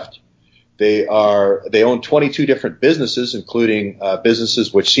theft. They own 22 different businesses, including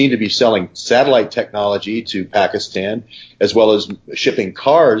businesses which seem to be selling satellite technology to Pakistan, as well as shipping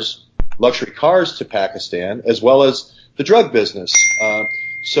cars, luxury cars to Pakistan, as well as the drug business.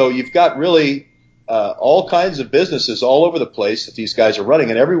 So you've got really all kinds of businesses all over the place that these guys are running,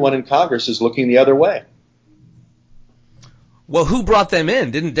 and everyone in Congress is looking the other way. Well, who brought them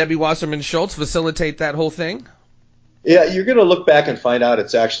in? Didn't Debbie Wasserman Schultz facilitate that whole thing? Yeah, you're going to look back and find out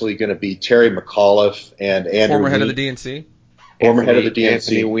it's actually going to be Terry McAuliffe and Andrew Former head of Weiner. the DNC? Former head of the DNC.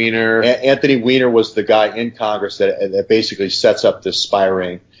 Anthony Weiner. Anthony Weiner was the guy in Congress that basically sets up this spy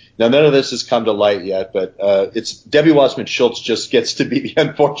ring. Now, none of this has come to light yet, but it's Debbie Wasserman Schultz just gets to be the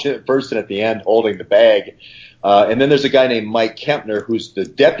unfortunate person at the end holding the bag. And then there's a guy named Mike Kempner, who's the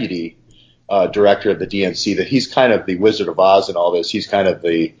deputy director of the DNC, that he's kind of the Wizard of Oz in all this. He's kind of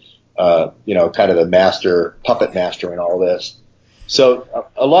the kind of the puppet master in all this. So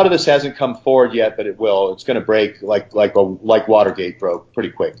a lot of this hasn't come forward yet, but it will. It's going to break like Watergate broke pretty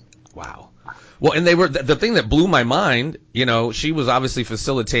quick. Wow. Well, and the thing that blew my mind, she was obviously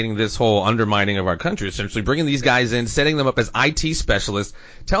facilitating this whole undermining of our country, essentially bringing these guys in, setting them up as IT specialists.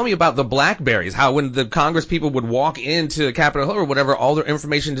 Tell me about the BlackBerries, how when the Congress people would walk into Capitol Hill or whatever, all their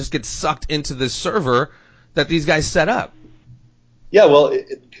information just gets sucked into this server that these guys set up. Yeah, well,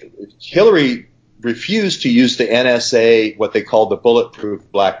 Hillary refused to use the NSA, what they called the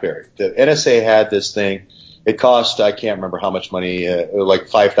bulletproof BlackBerry. The NSA had this thing. It cost, I can't remember how much money, like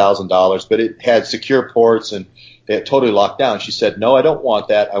 $5,000, but it had secure ports and they had totally locked down. She said, no, I don't want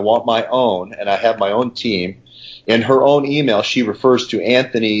that. I want my own, and I have my own team. In her own email, she refers to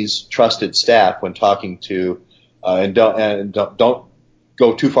Anthony's trusted staff when talking to, and don't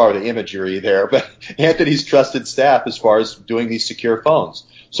go too far with the imagery there, but Anthony's trusted staff as far as doing these secure phones.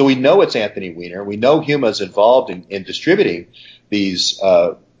 So we know it's Anthony Weiner. We know Huma's involved in distributing these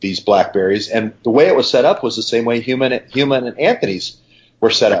BlackBerries, and the way it was set up was the same way Huma and Anthony's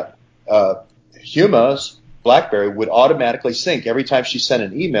were set up. Huma's BlackBerry would automatically sync every time she sent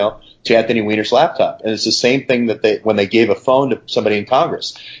an email to Anthony Weiner's laptop, and it's the same thing that when they gave a phone to somebody in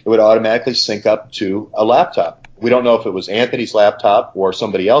Congress, it would automatically sync up to a laptop. We don't know if it was Anthony's laptop or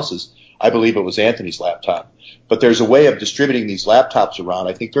somebody else's. I believe it was Anthony's laptop. But there's a way of distributing these laptops around.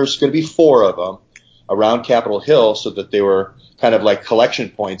 I think there's going to be 4 of them around Capitol Hill so that they were kind of like collection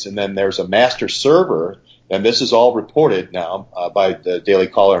points. And then there's a master server, and this is all reported now by the Daily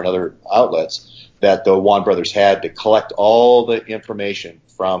Caller and other outlets, that the Wan brothers had to collect all the information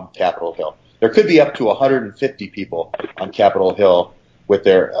from Capitol Hill. There could be up to 150 people on Capitol Hill with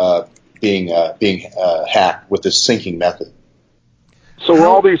their being hacked with this syncing method. So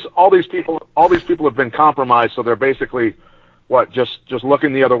all these people have been compromised. So they're basically just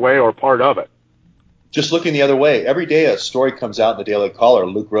looking the other way or part of it. Just looking the other way. Every day a story comes out in the Daily Caller,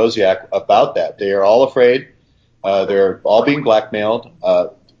 Luke Rosiak, about that. They are all afraid. They're all being blackmailed.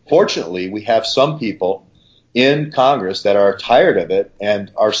 Fortunately, we have some people in Congress that are tired of it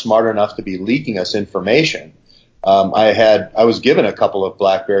and are smart enough to be leaking us information. I was given a couple of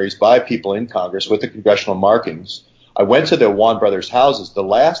BlackBerries by people in Congress with the congressional markings. I went to the Wan brothers' houses. The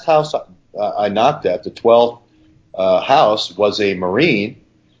last house I knocked at, the 12th house, was a Marine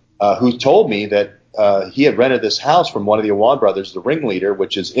who told me that he had rented this house from one of the Wan brothers, the ringleader,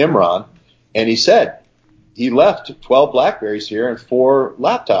 which is Imran, and he said he left 12 BlackBerries here and 4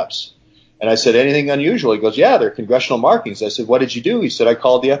 laptops. And I said, anything unusual? He goes, yeah, they're congressional markings. I said, what did you do? He said, I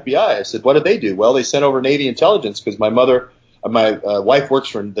called the FBI. I said, what did they do? Well, they sent over Navy intelligence because my wife works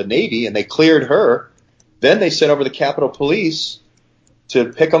for the Navy, and they cleared her. Then they sent over the Capitol Police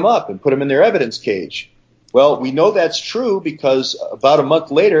to pick them up and put them in their evidence cage. Well, we know that's true because about a month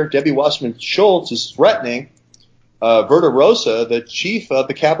later, Debbie Wasserman Schultz is threatening Verda Rosa, the chief of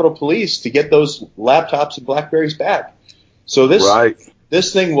the Capitol Police, to get those laptops and BlackBerries back. So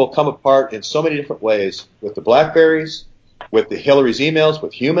this thing will come apart in so many different ways with the BlackBerries, with the Hillary's emails,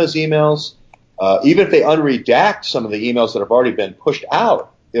 with Huma's emails. Even if they unredact some of the emails that have already been pushed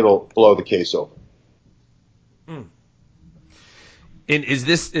out, it'll blow the case over. And is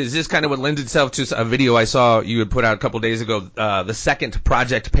this kind of what lends itself to a video I saw you had put out a couple of days ago, the second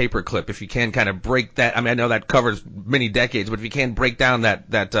Project Paperclip? If you can kind of break that, I mean, I know that covers many decades, but if you can break down that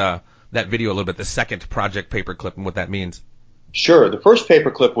video a little bit, the second Project Paperclip and what that means. Sure. The first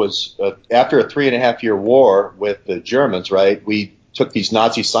paperclip was after a 3.5-year war with the Germans, right? We took these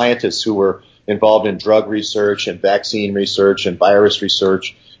Nazi scientists who were involved in drug research and vaccine research and virus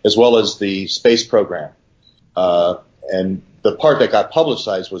research, as well as the space program. And the part that got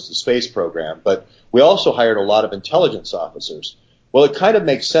publicized was the space program. But we also hired a lot of intelligence officers. Well, it kind of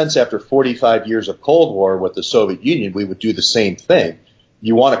makes sense after 45 years of Cold War with the Soviet Union, we would do the same thing.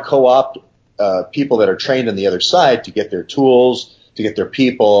 You want to co-opt people that are trained on the other side to get their tools, to get their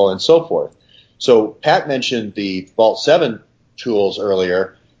people, and so forth. So Pat mentioned the Vault 7 tools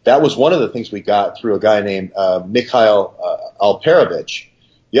earlier. That was one of the things we got through a guy named Mikhail Alperovich.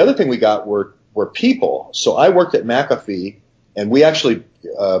 The other thing we got were people. So I worked at McAfee, and we actually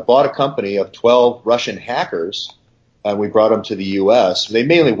bought a company of 12 Russian hackers, and we brought them to the U.S. They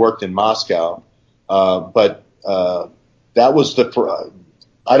mainly worked in Moscow, but that was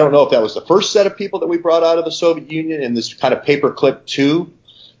I don't know if that was the first set of people that we brought out of the Soviet Union in this kind of Paperclip 2.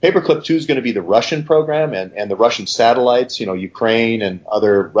 Paperclip 2 is going to be the Russian program and the Russian satellites, Ukraine and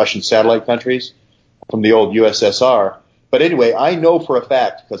other Russian satellite countries from the old USSR. But anyway, I know for a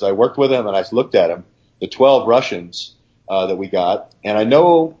fact, because I worked with them and I looked at them, the 12 Russians that we got, and I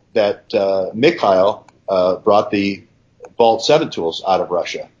know that Mikhail brought the Vault 7 tools out of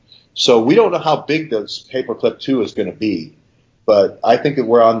Russia. So we don't know how big this Paperclip 2 is going to be, but I think that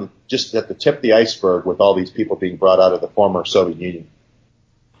we're just at the tip of the iceberg with all these people being brought out of the former Soviet Union.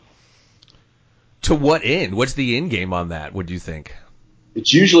 To what end? What's the end game on that, would you think?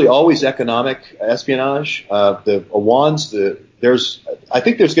 It's usually always economic espionage. The Awans, I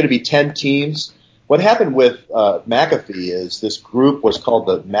think there's going to be 10 teams. What happened with McAfee is this group was called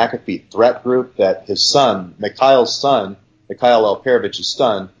the McAfee Threat Group that his son, Mikhail Alperovich's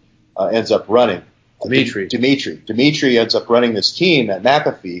son, ends up running. Dmitry ends up running this team at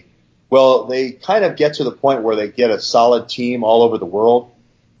McAfee. Well, they kind of get to the point where they get a solid team all over the world.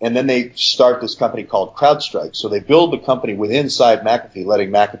 And then they start this company called CrowdStrike. So they build the company inside McAfee,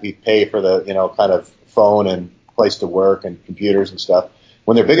 letting McAfee pay for the, kind of phone and place to work and computers and stuff.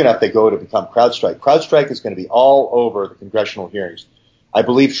 When they're big enough, they go to become CrowdStrike. CrowdStrike is going to be all over the congressional hearings. I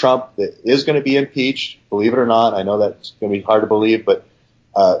believe Trump is going to be impeached. Believe it or not, I know that's going to be hard to believe, but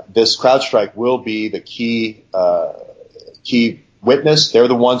this CrowdStrike will be the key witness. They're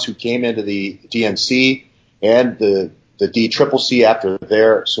the ones who came into the DNC and the DCCC after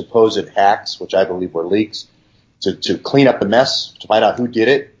their supposed hacks, which I believe were leaks, to clean up the mess, to find out who did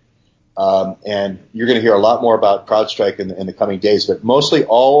it. And you're going to hear a lot more about CrowdStrike in the coming days, but mostly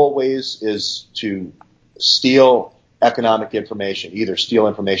always is to steal economic information, either steal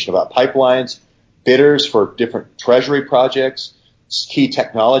information about pipelines, bidders for different treasury projects, key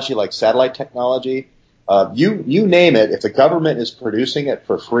technology like satellite technology. You name it, if the government is producing it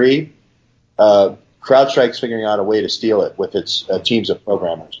for free, CrowdStrike's figuring out a way to steal it with its teams of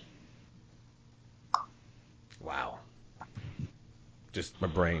programmers. Wow. Just my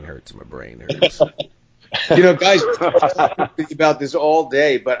brain hurts. Guys, think about this all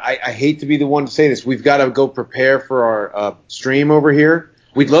day, but I hate to be the one to say this. We've got to go prepare for our stream over here.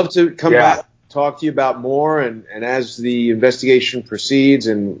 We'd love to come back, talk to you about more, and as the investigation proceeds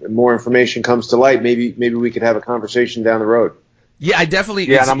and more information comes to light, maybe we could have a conversation down the road. Yeah, I definitely.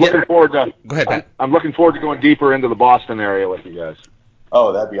 Yeah, and I'm looking forward to. Go ahead, Pat. I'm looking forward to going deeper into the Boston area with you guys.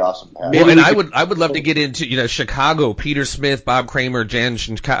 Oh, that'd be awesome, Pat. Well, and I would love to get into Chicago. Peter Smith, Bob Kramer, Jan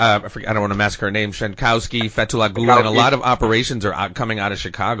I don't want to massacre her name. Shankowski, Fethullah Gulen, and a lot of operations are coming out of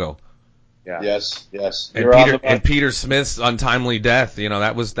Chicago. Yeah. Yes. And Peter Smith's untimely death.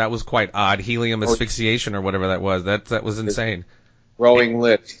 That was quite odd. Helium asphyxiation or whatever that was. That was insane. Growing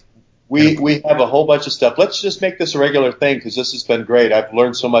lips. We have a whole bunch of stuff. Let's just make this a regular thing because this has been great. I've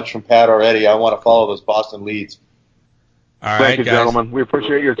learned so much from Pat already. I want to follow those Boston leads. All right, Thank you, guys. gentlemen. We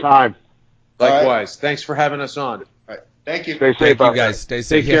appreciate your time. Likewise. Right. Thanks for having us on. All right. Thank you. Stay safe, Thank you, guys. Stay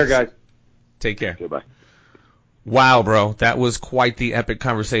safe. Take care, guys. Take care. Goodbye. Wow, bro. That was quite the epic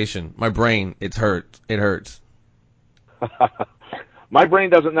conversation. My brain, it hurts. It hurts. My brain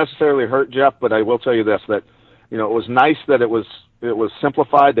doesn't necessarily hurt, Jeff, but I will tell you this, that, it was nice that it was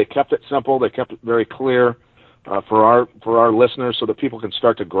simplified. They kept it simple. They kept it very clear for our listeners so that people can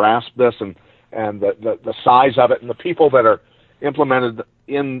start to grasp this and the size of it and the people that are implicated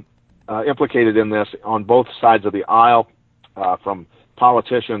in this on both sides of the aisle, from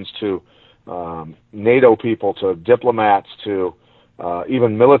politicians to NATO people to diplomats to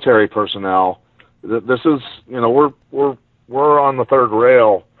even military personnel. This is, we're on the third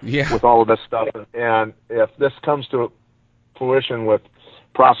rail with all of this stuff, and if this comes to fruition with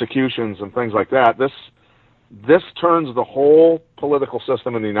prosecutions and things like that, this turns the whole political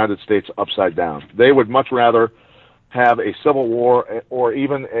system in the United States upside down. They would much rather have a civil war or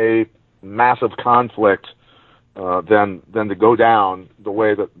even a massive conflict than to go down the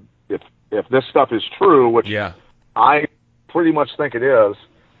way that if this stuff is true, which I pretty much think it is,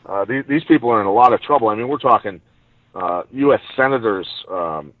 these people are in a lot of trouble. I mean, we're talking U.S. senators,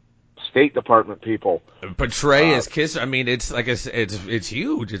 State Department people. Petraeus, Kiss. I mean, it's like it's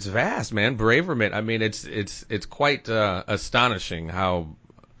huge. It's vast, man. Braverman. I mean, it's quite astonishing how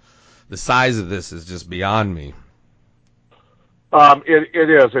the size of this is just beyond me. It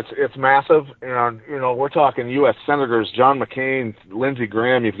is. It's massive, and we're talking U.S. senators: John McCain, Lindsey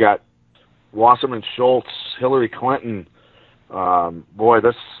Graham. You've got Wasserman Schultz, Hillary Clinton. Boy,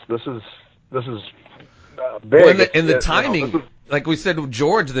 this is big. Well, and the timing, like we said,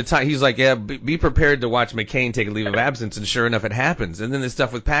 George, he's like, yeah, be prepared to watch McCain take a leave of absence, and sure enough, it happens. And then the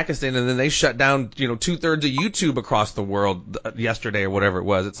stuff with Pakistan, and then they shut down, 2/3 of YouTube across the world yesterday or whatever it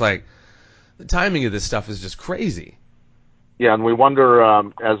was. It's like the timing of this stuff is just crazy. Yeah, and we wonder,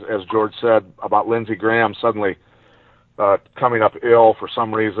 as George said, about Lindsey Graham suddenly coming up ill for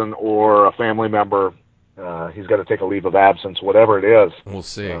some reason, or a family member, he's got to take a leave of absence, whatever it is. We'll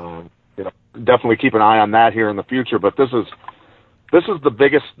see. Definitely keep an eye on that here in the future. But this is the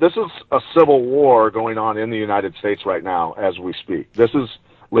biggest. This is a civil war going on in the United States right now as we speak. This is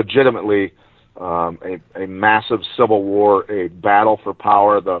legitimately a massive civil war, a battle for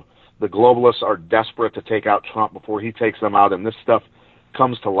power. The globalists are desperate to take out Trump before he takes them out, and this stuff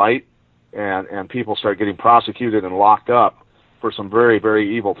comes to light, and people start getting prosecuted and locked up for some very,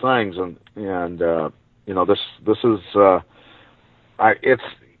 very evil things. And this is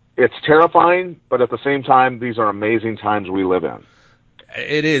it's terrifying, but at the same time, these are amazing times we live in.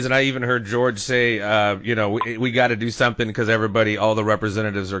 It is, and I even heard George say, we got to do something because all the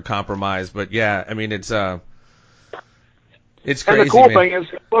representatives are compromised. But yeah, I mean, it's crazy. And the cool man. thing is,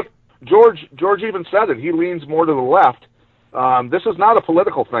 look, George even said it. He leans more to the left. This is not a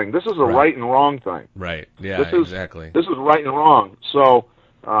political thing. This is a right and wrong thing. Right. Yeah. Exactly. This is right and wrong. So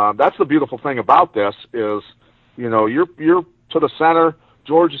that's the beautiful thing about this is, you're to the center.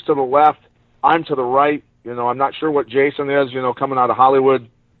 George is to the left. I'm to the right. I'm not sure what Jason is. Coming out of Hollywood,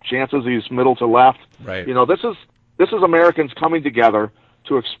 chances he's middle to left. Right. This is Americans coming together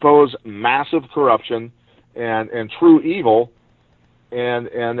to expose massive corruption and true evil. And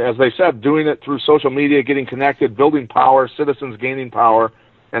as they said, doing it through social media, getting connected, building power, citizens gaining power,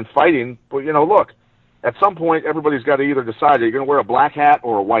 and fighting. But look, at some point, everybody's got to either decide: are you going to wear a black hat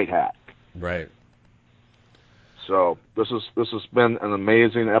or a white hat? Right. So this has been an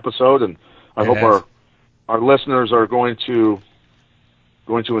amazing episode, and I hope our listeners are going to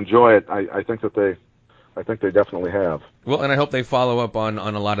enjoy it. I think they definitely have. Well, and I hope they follow up on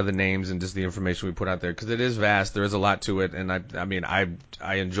a lot of the names and just the information we put out there, because it is vast. There is a lot to it, and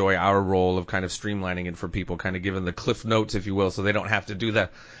I enjoy our role of kind of streamlining it for people, kind of giving the cliff notes, if you will, so they don't have to do the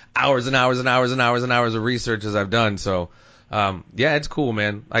hours and hours and hours and hours and hours of research as I've done. So, yeah, it's cool,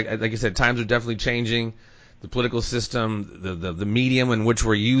 man. Like I said, times are definitely changing. The political system, the medium in which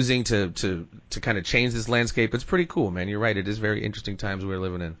we're using to kind of change this landscape, it's pretty cool, man. You're right. It is very interesting times we're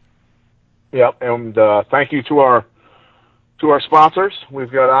living in. Yep, and thank you to our sponsors.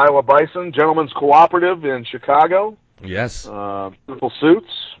 We've got Iowa Bison, Gentlemen's Cooperative in Chicago. Yes. Beautiful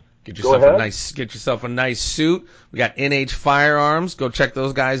suits. Get yourself a nice suit. We got NH Firearms. Go check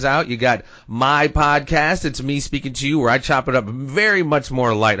those guys out. You got my podcast. It's me speaking to you, where I chop it up very much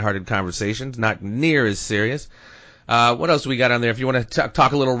more lighthearted conversations, not near as serious. What else we got on there? If you want to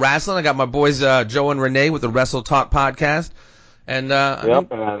talk a little wrestling, I got my boys Joe and Renee with the Wrestle Talk podcast. And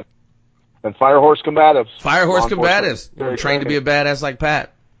and Firehorse Combatives. Firehorse Combatives. I'm trained to be a badass like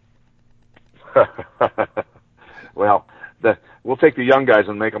Pat. Well, we'll take the young guys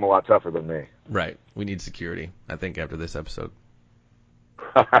and make them a lot tougher than me. Right. We need security, I think, after this episode.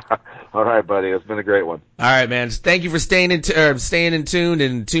 All right, buddy. It's been a great one. All right, man. Thank you for staying in tuned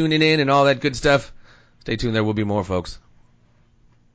and tuning in and all that good stuff. Stay tuned. There will be more, folks.